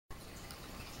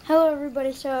Hello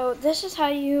everybody, so this is how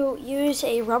you use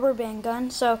a rubber band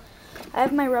gun. So I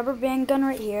have my rubber band gun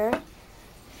right here.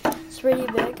 It's pretty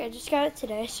big. I just got it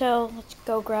today, so let's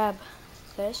go grab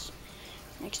this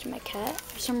next to my cat.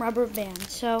 Some rubber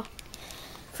bands. So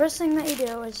first thing that you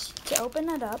do is to open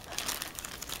it up.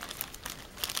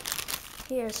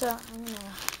 Here, so I'm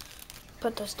gonna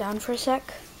put this down for a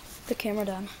sec. The camera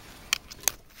down.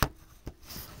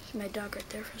 There's my dog right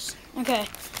there first. Okay.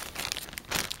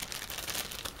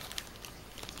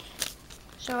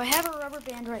 So I have a rubber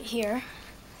band right here.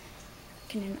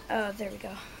 There we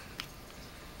go.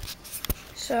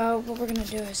 So what we're gonna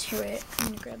do is, here, wait, I'm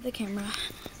gonna grab the camera.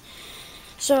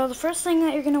 So the first thing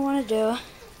that you're gonna wanna do, you're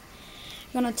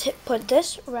gonna put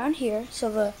this around here, so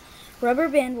the rubber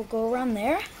band will go around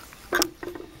there.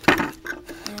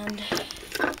 And,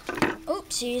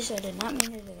 oopsies, I did not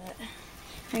mean to do that.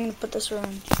 I'm gonna put this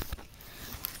around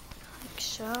like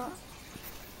so.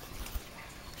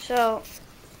 So,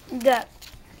 that.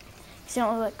 So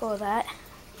don't let go of that.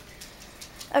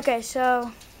 Okay,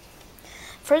 so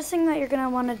first thing that you're gonna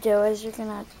want to do is you're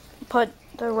gonna put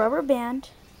the rubber band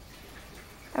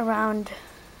around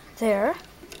there.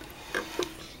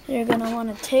 You're gonna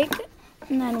want to take,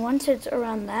 and then once it's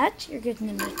around that, you're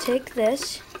gonna take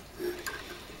this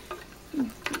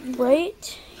right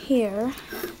here.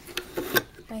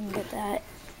 If I can get that.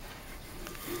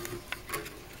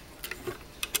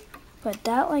 Put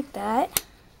that like that.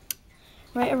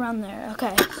 Right around there.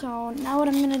 Okay, so now what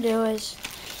I'm gonna do is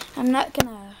I'm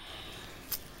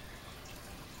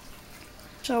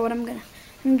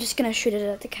just gonna shoot it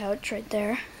at the couch right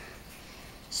there.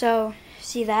 So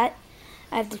see that?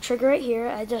 I have the trigger right here.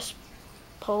 I just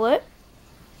pull it.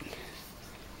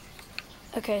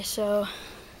 Okay, so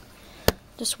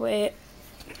just wait.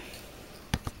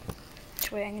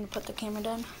 Just wait, I'm gonna put the camera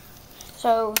down.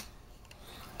 So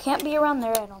can't be around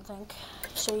there, I don't think.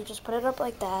 So you just put it up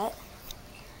like that.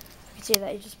 See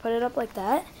that? You just put it up like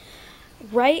that,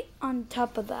 right on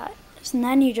top of that. And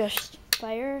then you just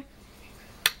fire,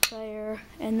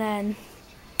 and then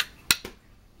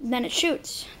it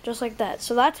shoots just like that.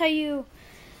 So that's how you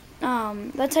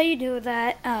do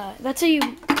that. That's how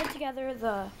you put together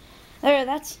the.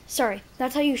 That's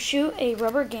how you shoot a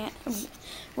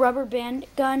rubber band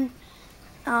gun.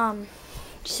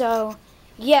 So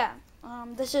yeah.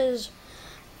 This is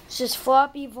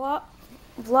Floppy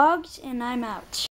Vlogs, and I'm out.